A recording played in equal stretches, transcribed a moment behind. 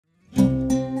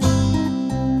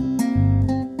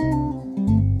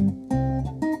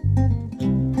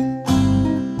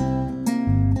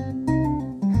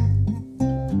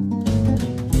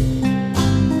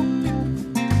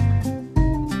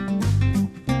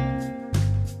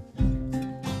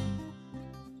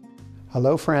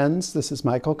Hello friends, this is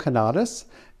Michael Canadas,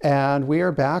 and we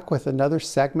are back with another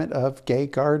segment of Gay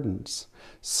Gardens.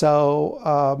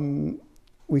 So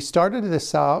we started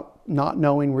this out not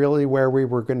knowing really where we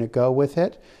were going to go with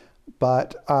it,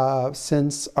 but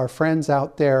since our friends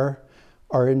out there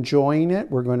are enjoying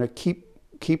it, we're going to keep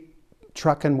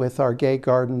trucking with our Gay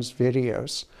Gardens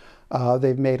videos.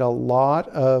 They've made a lot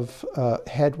of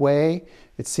headway.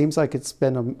 It seems like it's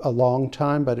been a long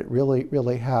time, but it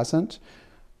really hasn't.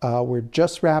 We're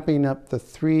just wrapping up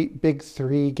the big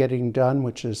three getting done,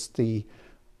 which is the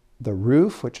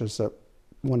roof, which is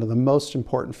one of the most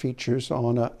important features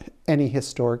on any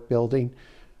historic building,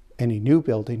 any new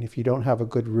building. If you don't have a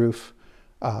good roof,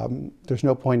 there's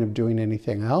no point of doing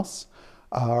anything else.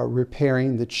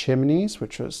 Repairing the chimneys,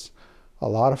 which was a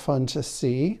lot of fun to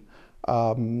see,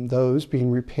 those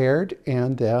being repaired.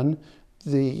 And then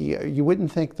you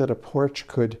wouldn't think that a porch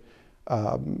could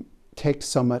take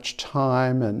so much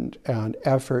time and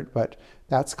effort, but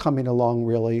that's coming along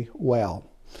really well.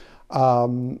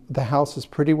 The house is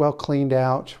pretty well cleaned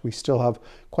out. We still have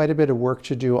quite a bit of work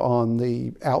to do on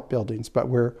the outbuildings, but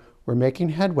we're making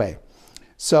headway.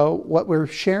 So what we're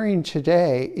sharing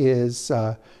today is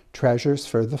treasures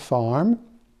for the farm.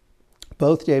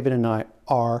 Both David and I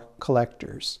are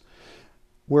collectors.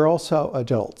 We're also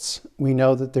adults. We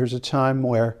know that there's a time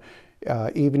where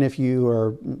even if you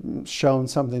are shown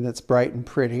something that's bright and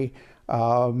pretty,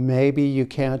 maybe you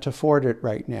can't afford it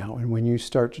right now. And when you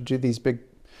start to do these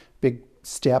big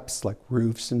steps like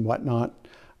roofs and whatnot,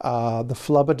 the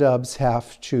flubadubs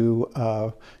have to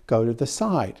go to the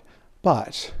side.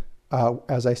 But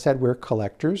as I said, we're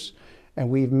collectors, and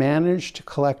we've managed to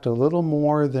collect a little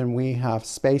more than we have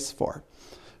space for.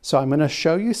 So I'm going to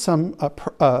show you some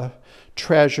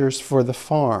treasures for the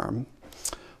farm.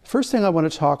 First thing I want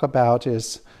to talk about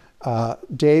is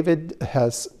David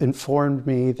has informed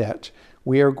me that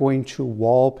we are going to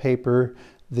wallpaper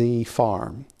the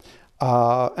farm.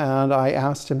 And I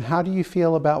asked him, how do you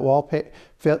feel about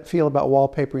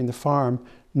wallpapering the farm?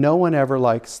 No one ever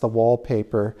likes the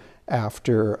wallpaper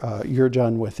after you're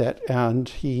done with it. And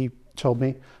he told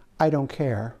me, I don't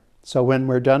care. So when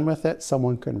we're done with it,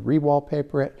 someone can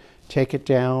re-wallpaper it, take it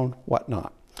down,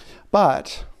 whatnot.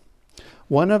 But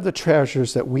one of the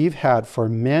treasures that we've had for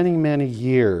many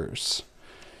years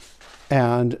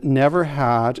and never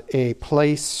had a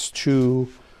place to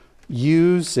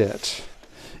use it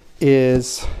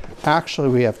is, actually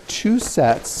we have two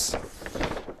sets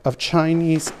of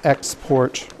Chinese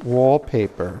export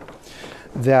wallpaper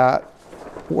that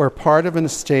were part of an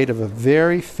estate of a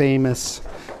very famous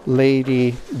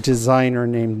lady designer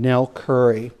named Nell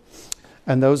Curry.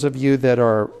 And those of you that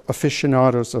are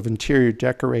aficionados of interior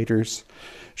decorators,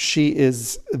 she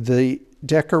is the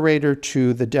decorator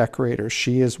to the decorator.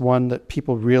 She is one that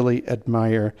people really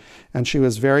admire. And she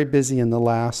was very busy in the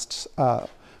last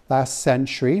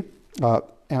century.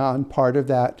 And part of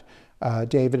that,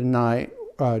 David and I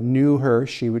knew her.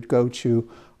 She would go to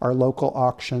our local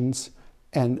auctions,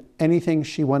 and anything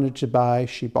she wanted to buy,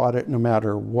 she bought it no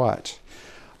matter what.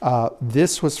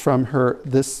 This was from her,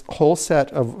 this whole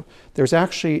set of, there's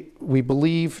actually, we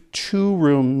believe, 2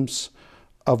 rooms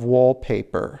of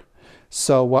wallpaper.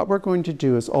 So what we're going to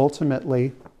do is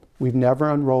ultimately, we've never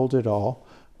unrolled it all,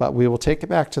 but we will take it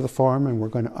back to the farm and we're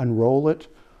going to unroll it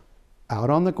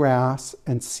out on the grass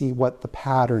and see what the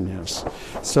pattern is.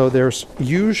 So there's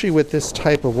usually with this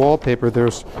type of wallpaper,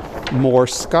 there's more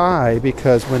sky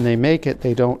because when they make it,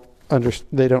 they don't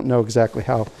know exactly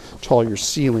how tall your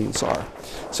ceilings are.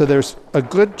 So there's a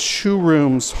good 2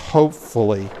 rooms,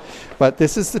 hopefully, but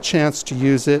this is the chance to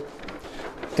use it.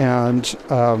 And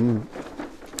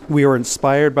we were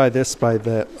inspired by this by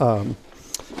the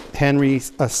Henry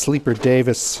Sleeper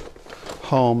Davis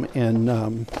home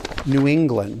in New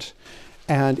England.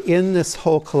 And in this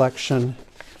whole collection,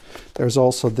 there's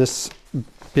also this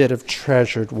bit of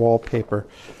treasured wallpaper,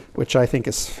 which I think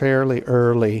is fairly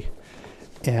early.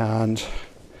 And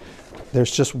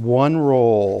there's just one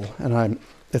roll, and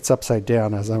it's upside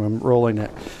down as I'm rolling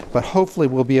it. But hopefully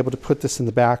we'll be able to put this in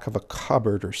the back of a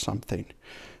cupboard or something.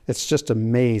 It's just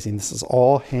amazing. This is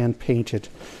all hand-painted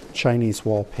Chinese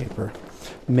wallpaper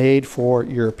made for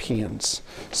Europeans.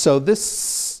 So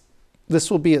this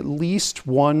will be at least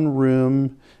 1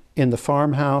 room in the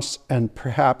farmhouse, and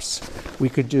perhaps we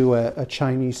could do a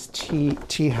Chinese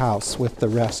tea house with the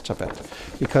rest of it,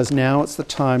 because now it's the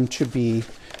time to be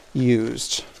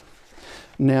used.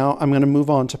 Now I'm going to move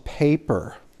on to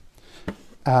paper.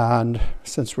 And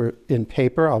since we're in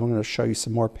paper, I'm going to show you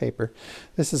some more paper.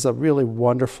 This is a really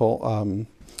wonderful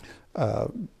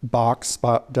box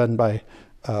done by,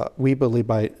 we believe,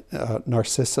 by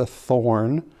Narcissa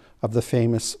Thorne of the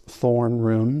famous Thorne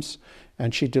rooms.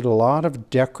 And she did a lot of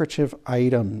decorative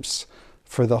items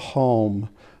for the home.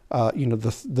 You know,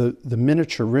 the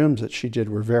miniature rooms that she did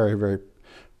were very, very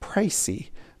pricey,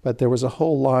 but there was a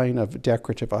whole line of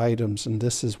decorative items, and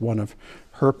this is one of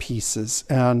her pieces.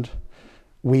 And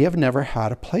we have never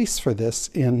had a place for this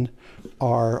in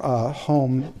our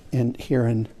home here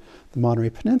in the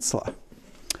Monterey Peninsula.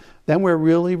 Then we're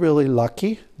really, really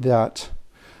lucky that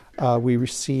we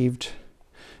received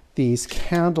these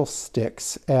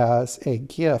candlesticks as a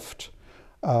gift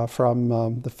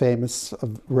from the famous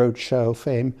roadshow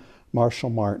fame, Marshall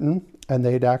Martin. And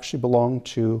they'd actually belonged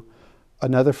to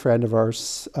another friend of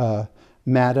ours,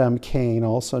 Madame Kane,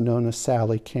 also known as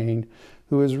Sally Kane,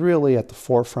 who is really at the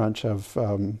forefront of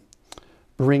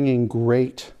bringing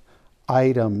great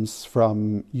items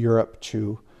from Europe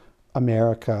to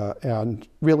America and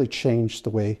really changed the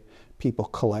way people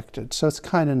collected. So it's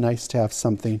kind of nice to have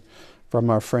something from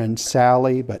our friend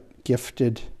Sally, but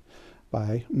gifted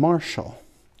by Marshall.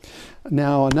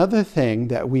 Now, another thing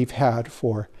that we've had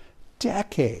for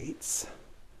decades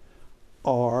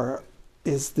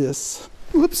is this,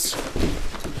 whoops,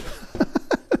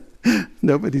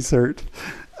 nobody's hurt,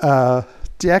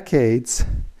 decades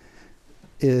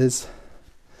is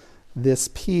this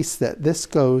piece this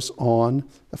goes on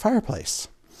the fireplace.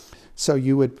 So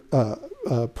you would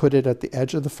put it at the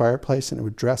edge of the fireplace and it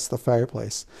would dress the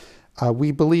fireplace.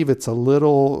 We believe it's a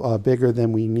little bigger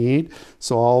than we need,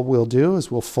 so all we'll do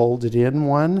is we'll fold it in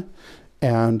one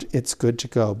and it's good to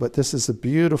go. But this is a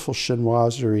beautiful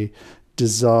chinoiserie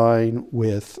design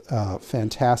with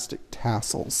fantastic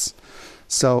tassels.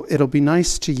 So it'll be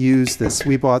nice to use this.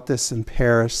 We bought this in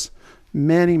Paris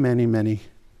many, many, many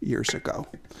years ago,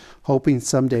 hoping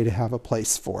someday to have a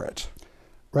place for it.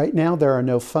 Right now there are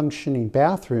no functioning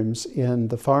bathrooms in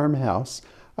the farmhouse,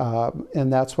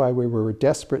 and that's why we were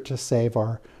desperate to save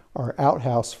our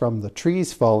outhouse from the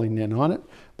trees falling in on it.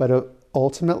 But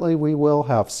ultimately we will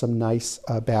have some nice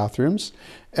bathrooms,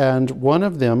 and one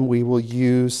of them we will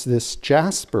use this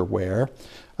jasperware,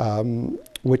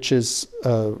 which is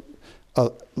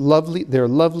they're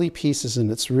lovely pieces,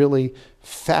 and it's really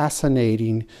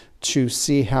fascinating to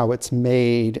see how it's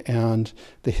made and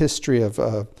the history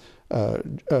of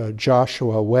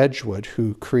Joshua Wedgwood,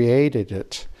 who created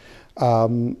it.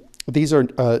 These are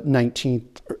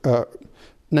 19th,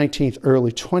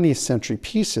 early 20th century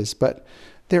pieces, but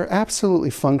they're absolutely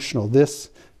functional. This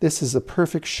is a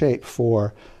perfect shape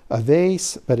for a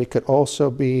vase, but it could also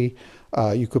be,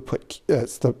 you could put,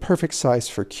 it's the perfect size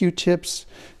for Q-tips.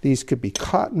 These could be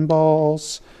cotton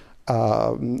balls.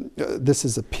 This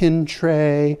is a pin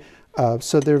tray.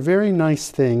 So they're very nice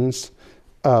things.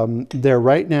 They're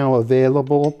right now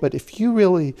available, but if you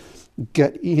really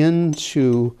get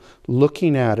into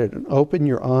looking at it and open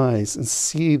your eyes and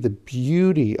see the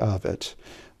beauty of it,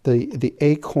 the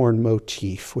acorn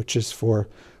motif, which is for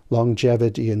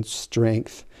longevity and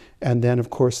strength, and then of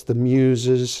course the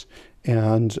muses,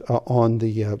 and on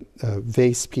the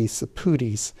vase piece, the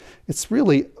pooties. It's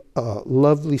really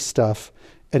lovely stuff,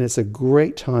 and it's a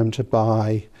great time to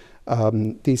buy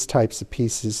these types of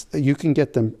pieces. You can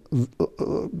get them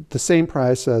the same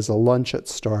price as a lunch at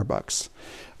Starbucks.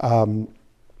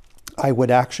 I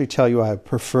would actually tell you I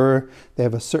prefer, they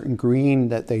have a certain green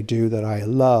that they do that I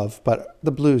love, but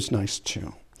the blue's nice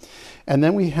too. And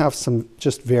then we have some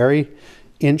just very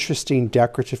interesting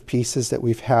decorative pieces that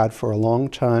we've had for a long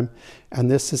time. And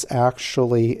this is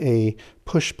actually a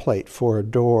push plate for a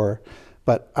door,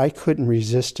 but I couldn't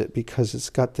resist it because it's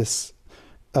got this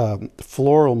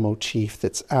floral motif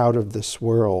that's out of this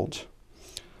world.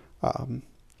 And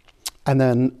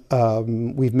then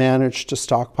we've managed to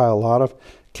stockpile a lot of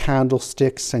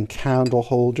candlesticks and candle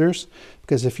holders,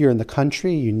 because if you're in the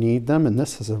country, you need them, and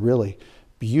this is a really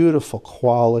beautiful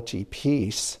quality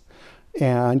piece.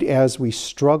 And as we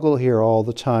struggle here all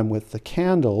the time with the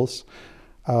candles,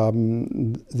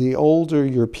 the older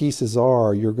your pieces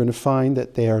are, you're going to find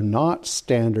that they are not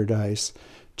standardized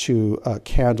to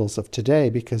candles of today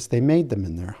because they made them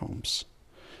in their homes.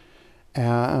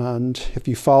 And if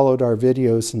you followed our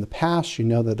videos in the past, you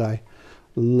know that I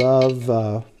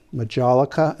love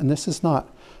Majolica, and this is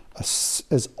not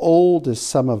as old as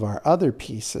some of our other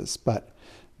pieces, but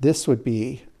this would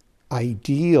be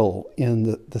ideal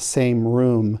in the same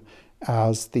room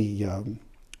as the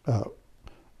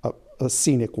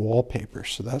scenic wallpaper.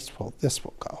 So that's where this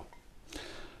will go.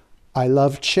 I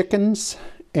love chickens,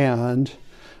 and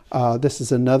this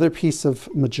is another piece of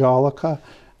Majolica,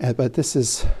 but this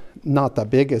is not the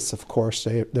biggest, of course.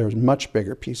 There's much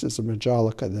bigger pieces of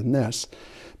Majolica than this,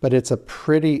 but it's a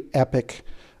pretty epic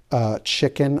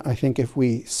chicken. I think if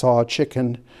we saw a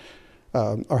chicken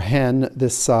or hen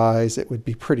this size, it would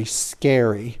be pretty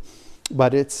scary.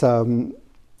 But it's a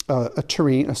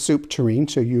tureen, a soup tureen.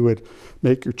 So you would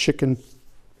make your chicken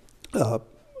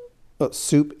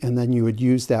soup, and then you would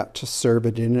use that to serve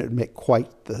it in. It would make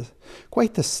quite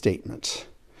the statement.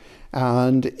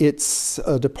 And it's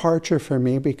a departure for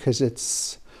me because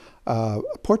it's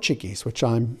Portuguese, which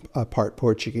I'm part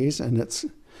Portuguese, and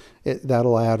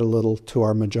that'll add a little to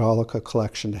our Majolica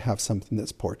collection to have something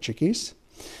that's Portuguese.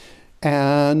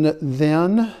 And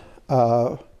then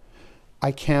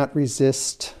I can't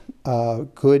resist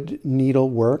good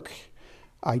needlework.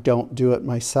 I don't do it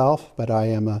myself, but I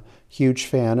am a huge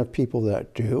fan of people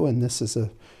that do. And this is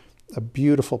a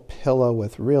beautiful pillow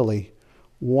with really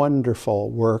wonderful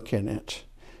work in it.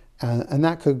 And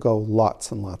that could go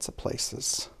lots and lots of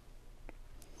places.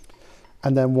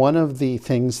 And then one of the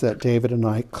things that David and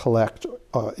I collect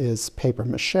is paper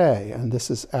mache. And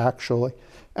this is actually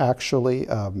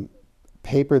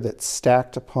paper that's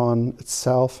stacked upon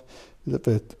itself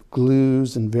with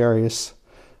glues and various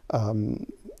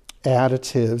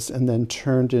additives, and then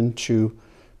turned into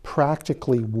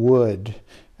practically wood.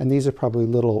 And these are probably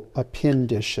little pin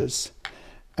dishes.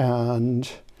 And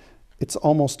it's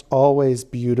almost always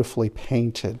beautifully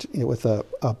painted with a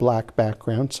black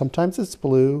background. Sometimes it's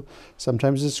blue,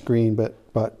 sometimes it's green,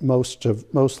 but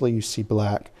mostly you see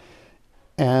black.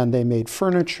 And they made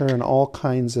furniture and all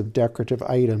kinds of decorative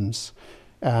items.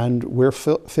 And we're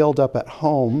filled up at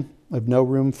home. I have no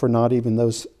room for not even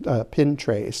those pin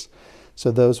trays.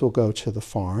 So those will go to the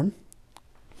farm.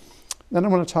 Then I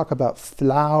want to talk about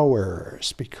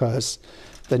flowers, because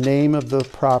the name of the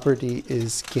property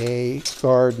is Gay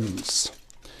Gardens.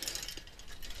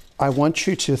 I want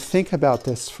you to think about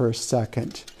this for a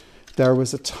second. There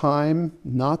was a time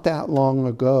not that long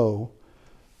ago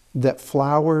that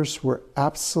flowers were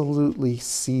absolutely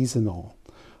seasonal.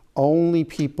 Only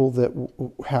people that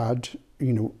had,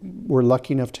 were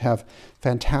lucky enough to have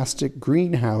fantastic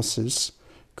greenhouses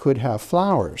could have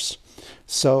flowers.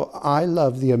 So I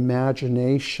love the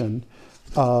imagination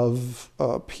of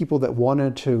people that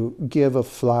wanted to give a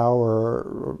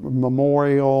flower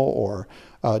memorial or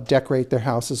decorate their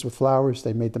houses with flowers.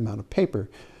 They made them out of paper.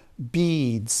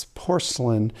 Beads,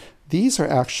 porcelain. These are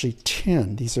actually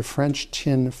tin. These are French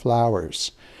tin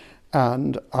flowers.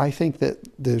 And I think that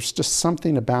there's just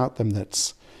something about them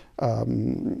that's,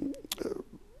 the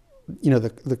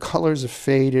colors have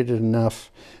faded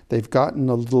enough. They've gotten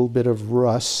a little bit of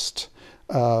rust,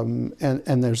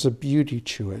 and there's a beauty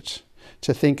to it.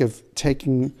 To think of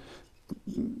taking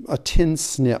a tin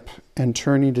snip and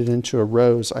turning it into a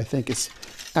rose, I think is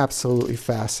absolutely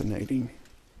fascinating.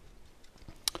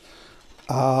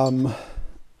 Then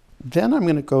I'm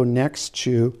going to go next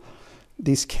to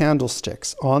these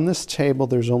candlesticks. On this table,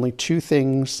 there's only two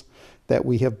things that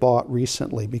we have bought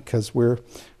recently because we're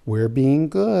being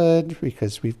good,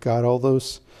 because we've got all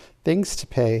those things to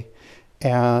pay.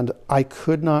 And I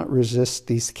could not resist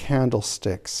these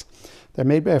candlesticks. They're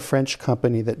made by a French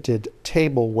company that did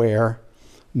tableware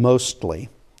mostly.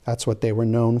 That's what they were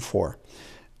known for.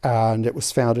 And it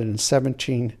was founded in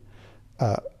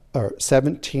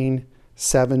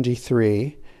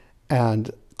 1773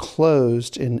 and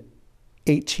closed in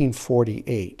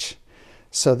 1848.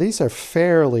 So these are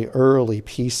fairly early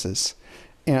pieces.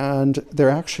 And they're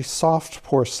actually soft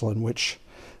porcelain, which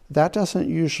that doesn't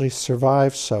usually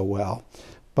survive so well.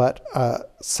 But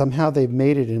somehow they've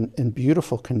made it in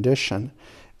beautiful condition.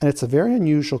 And it's a very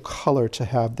unusual color to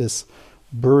have this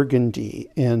burgundy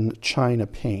in china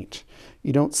paint.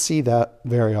 You don't see that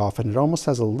very often. It almost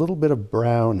has a little bit of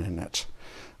brown in it.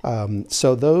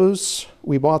 So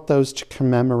we bought those to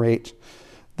commemorate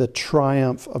the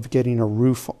triumph of getting a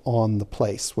roof on the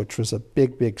place, which was a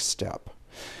big, big step.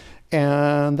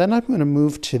 And then I'm going to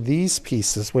move to these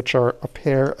pieces, which are a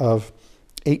pair of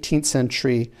 18th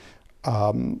century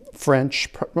French,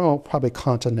 well, probably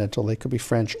continental, they could be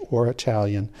French or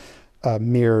Italian,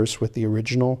 mirrors with the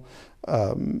original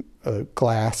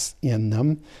glass in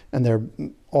them. And they're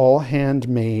all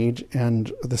handmade,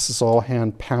 and this is all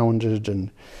hand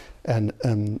pounded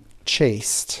and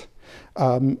chased.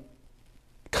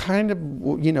 Kind of,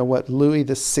 what Louis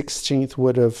XVI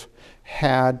would have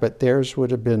had, but theirs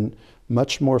would have been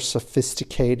much more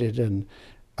sophisticated, and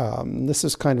this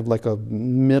is kind of like a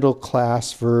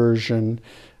middle-class version,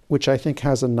 which I think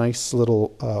has a nice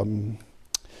little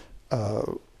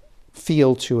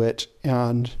feel to it.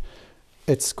 And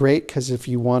it's great because if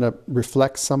you want to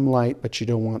reflect some light, but you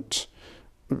don't want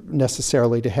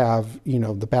necessarily to have,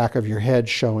 the back of your head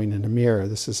showing in a mirror,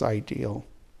 this is ideal.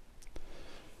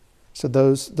 So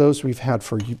those we've had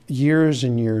for years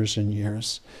and years and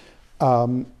years.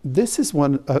 This is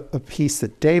a piece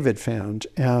that David found,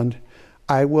 and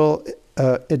I will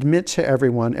admit to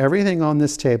everyone, everything on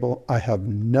this table, I have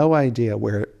no idea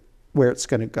where it's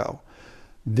going to go.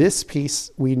 This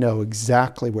piece, we know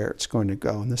exactly where it's going to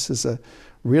go, and this is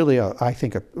really, I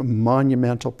think, a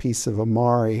monumental piece of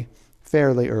Amari,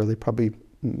 fairly early, probably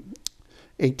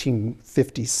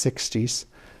 1850s,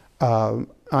 60s.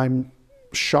 I'm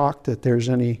shocked that there's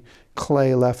any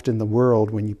clay left in the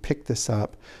world when you pick this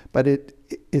up, but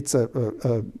it's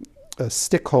a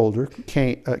stick holder,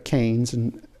 canes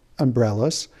and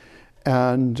umbrellas,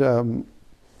 and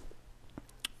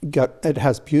it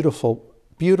has beautiful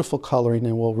coloring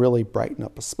and will really brighten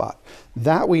up a spot.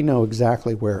 That we know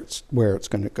exactly where it's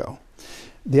going to go.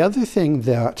 The other thing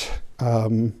that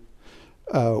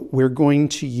we're going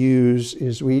to use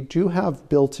is we do have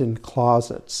built-in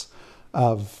closets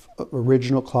of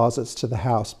original closets to the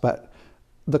house, but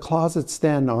the closets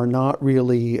then are not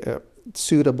really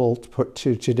suitable to put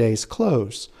to today's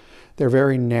clothes. They're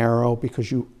very narrow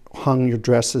because you hung your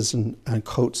dresses and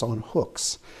coats on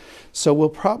hooks. So we'll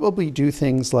probably do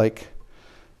things like,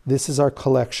 this is our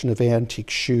collection of antique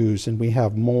shoes, and we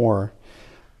have more.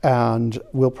 And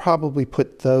we'll probably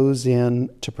put those in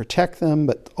to protect them,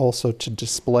 but also to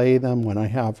display them when I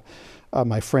have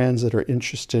my friends that are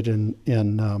interested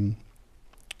in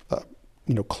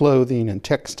clothing and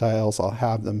textiles. I'll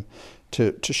have them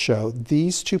to show.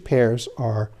 These two pairs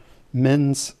are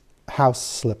men's house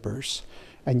slippers,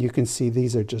 and you can see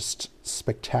these are just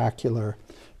spectacular,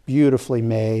 beautifully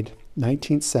made,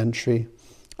 19th century,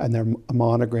 and they're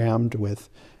monogrammed with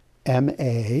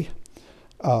MA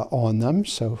on them.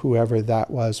 So whoever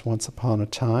that was once upon a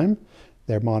time,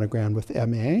 they're monogrammed with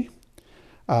MA.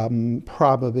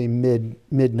 Probably mid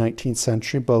 19th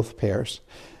century, both pairs.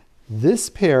 This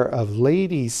pair of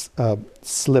ladies'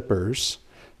 slippers,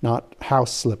 not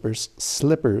house slippers,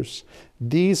 slippers,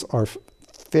 these are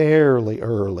fairly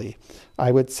early.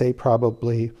 I would say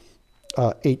probably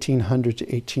 1800 to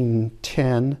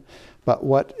 1810. But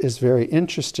what is very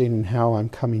interesting in how I'm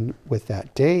coming with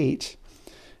that date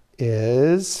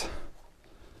is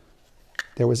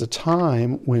there was a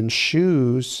time when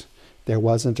shoes, there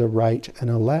wasn't a right and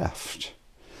a left.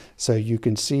 So you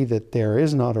can see that there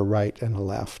is not a right and a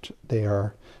left. They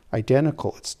are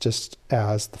identical. It's just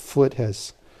as the foot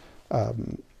has,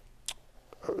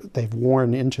 they've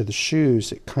worn into the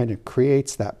shoes, it kind of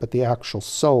creates that. But the actual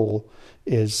sole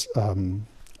is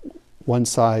one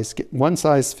size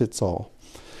fits all.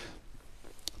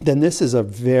 Then this is a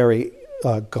very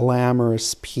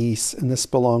glamorous piece, and this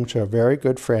belonged to a very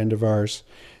good friend of ours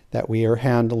that we are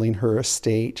handling her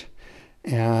estate.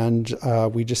 And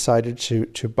we decided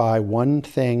to buy one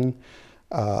thing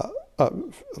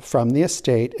from the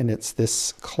estate, and it's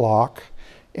this clock.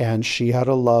 And she had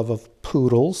a love of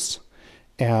poodles,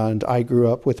 and I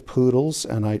grew up with poodles,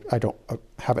 and I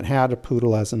haven't had a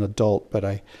poodle as an adult, but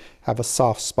I have a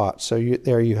soft spot. So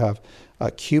there you have a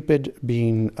Cupid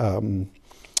being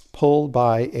pulled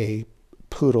by a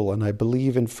poodle, and I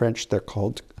believe in French they're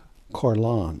called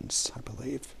corlans, I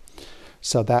believe.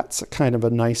 So that's kind of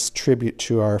a nice tribute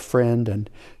to our friend, and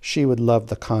she would love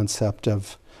the concept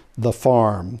of the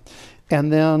farm.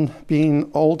 And then, being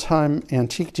old-time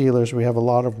antique dealers, we have a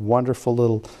lot of wonderful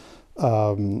little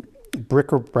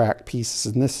bric-a-brac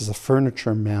pieces, and this is a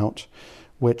furniture mount,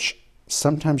 which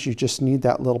sometimes you just need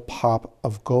that little pop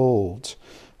of gold.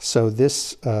 So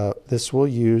this we'll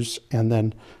use, and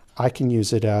then I can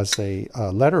use it as a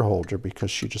letter holder,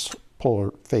 because you just pull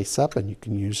her face up and you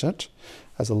can use it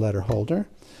as a letter holder.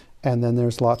 And then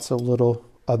there's lots of little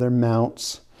other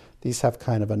mounts. These have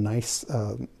kind of a nice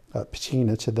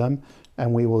patina to them,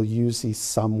 and we will use these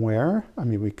somewhere. I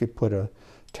mean, we could put a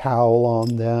towel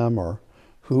on them or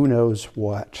who knows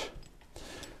what.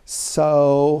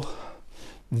 So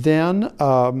then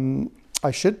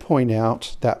I should point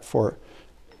out that for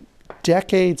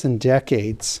decades and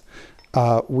decades,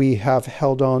 we have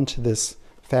held on to this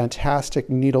fantastic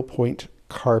needlepoint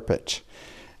carpet.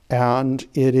 And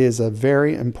it is a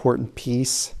very important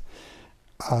piece.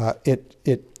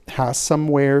 It has some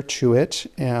wear to it,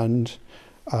 and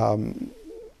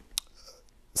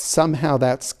somehow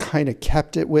that's kind of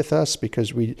kept it with us,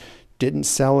 because we didn't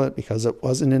sell it because it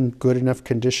wasn't in good enough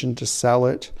condition to sell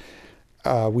it.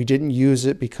 We didn't use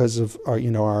it because of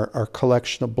our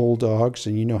collection of bulldogs,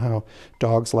 and you know how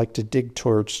dogs like to dig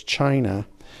towards china.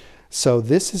 So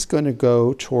this is going to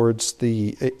go towards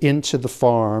into the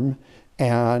farm,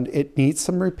 and it needs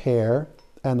some repair,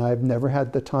 and I've never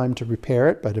had the time to repair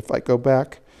it. But if I go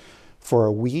back for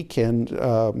a week and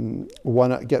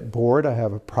want to get bored, I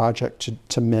have a project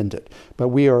to mend it. But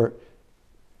we are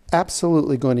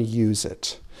absolutely going to use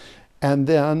it. And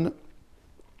then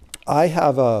I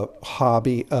have a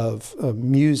hobby of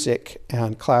music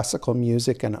and classical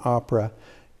music and opera,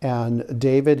 and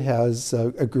David has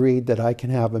agreed that I can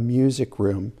have a music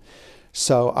room.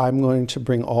 So I'm going to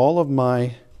bring all of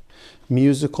my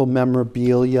musical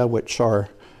memorabilia, which are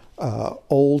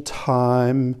old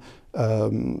time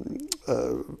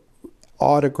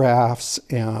autographs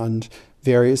and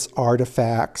various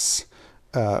artifacts,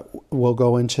 will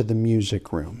go into the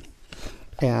music room.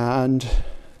 And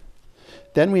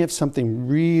then we have something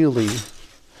really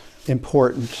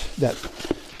important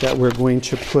that we're going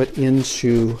to put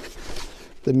into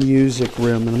the music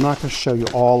room. And I'm not going to show you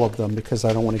all of them because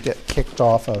I don't want to get kicked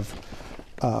off of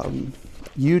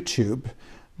YouTube.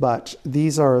 But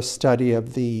these are a study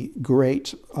of the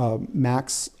great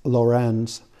Max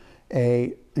Lorenz,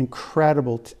 an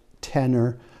incredible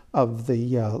tenor of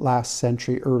the last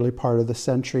century, early part of the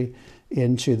century,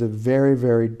 into the very,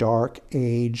 very dark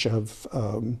age of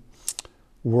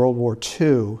World War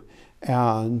II,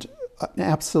 and an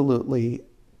absolutely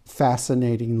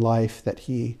fascinating life that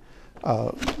he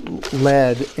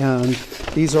led. And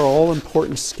these are all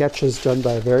important sketches done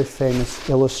by a very famous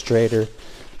illustrator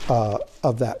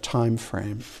of that time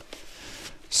frame.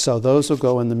 So those will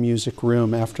go in the music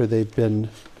room after they've been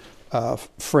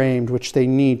framed, which they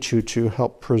need to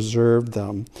help preserve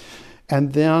them.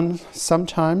 And then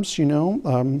sometimes, you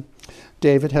know,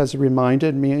 David has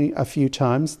reminded me a few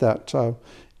times that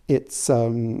it's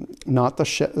not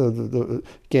the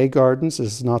Gay Gardens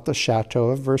is not the Chateau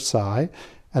of Versailles.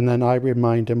 And then I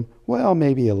remind him, well,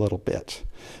 maybe a little bit.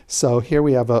 So here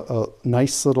we have a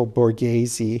nice little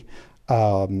Borghese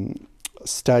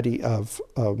study of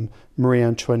Marie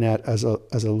Antoinette as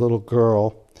a little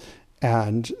girl.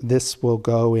 And this will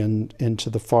go into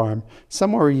the farm,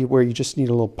 somewhere where you just need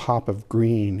a little pop of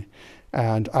green.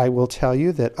 And I will tell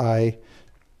you that I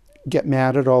get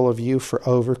mad at all of you for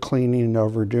over cleaning and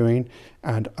overdoing,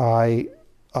 and I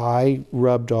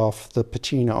rubbed off the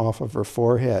patina off of her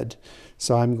forehead.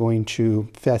 So I'm going to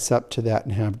fess up to that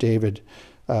and have David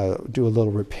do a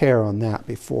little repair on that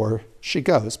before she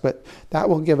goes. But that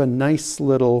will give a nice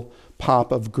little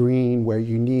pop of green where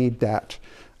you need that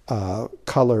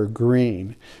color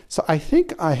green. So I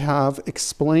think I have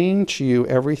explained to you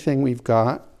everything we've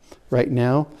got right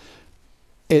now.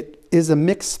 It is a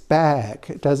mixed bag.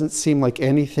 It doesn't seem like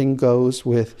anything goes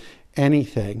with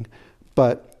anything,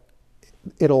 but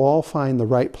it'll all find the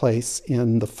right place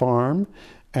in the farm.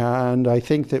 And I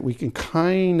think that we can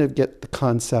kind of get the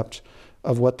concept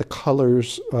of what the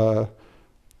colors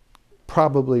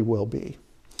probably will be.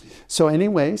 So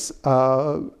anyways,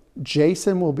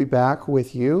 Jason will be back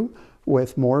with you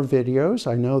with more videos.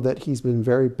 I know that he's been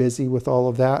very busy with all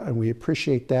of that, and we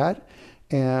appreciate that.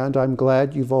 And I'm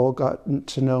glad you've all gotten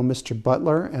to know Mr.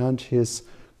 Butler and his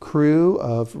crew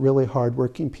of really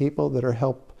hardworking people that are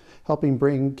helping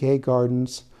bring Gay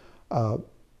Gardens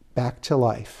back to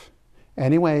life.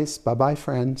 Anyways, bye-bye,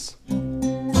 friends.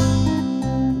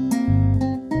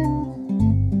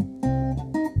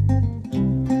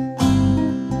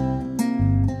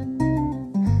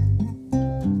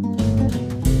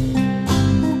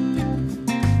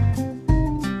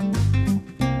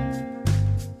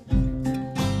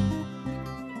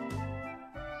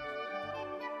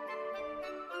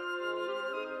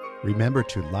 Remember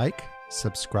to like,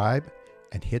 subscribe,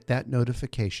 and hit that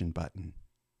notification button.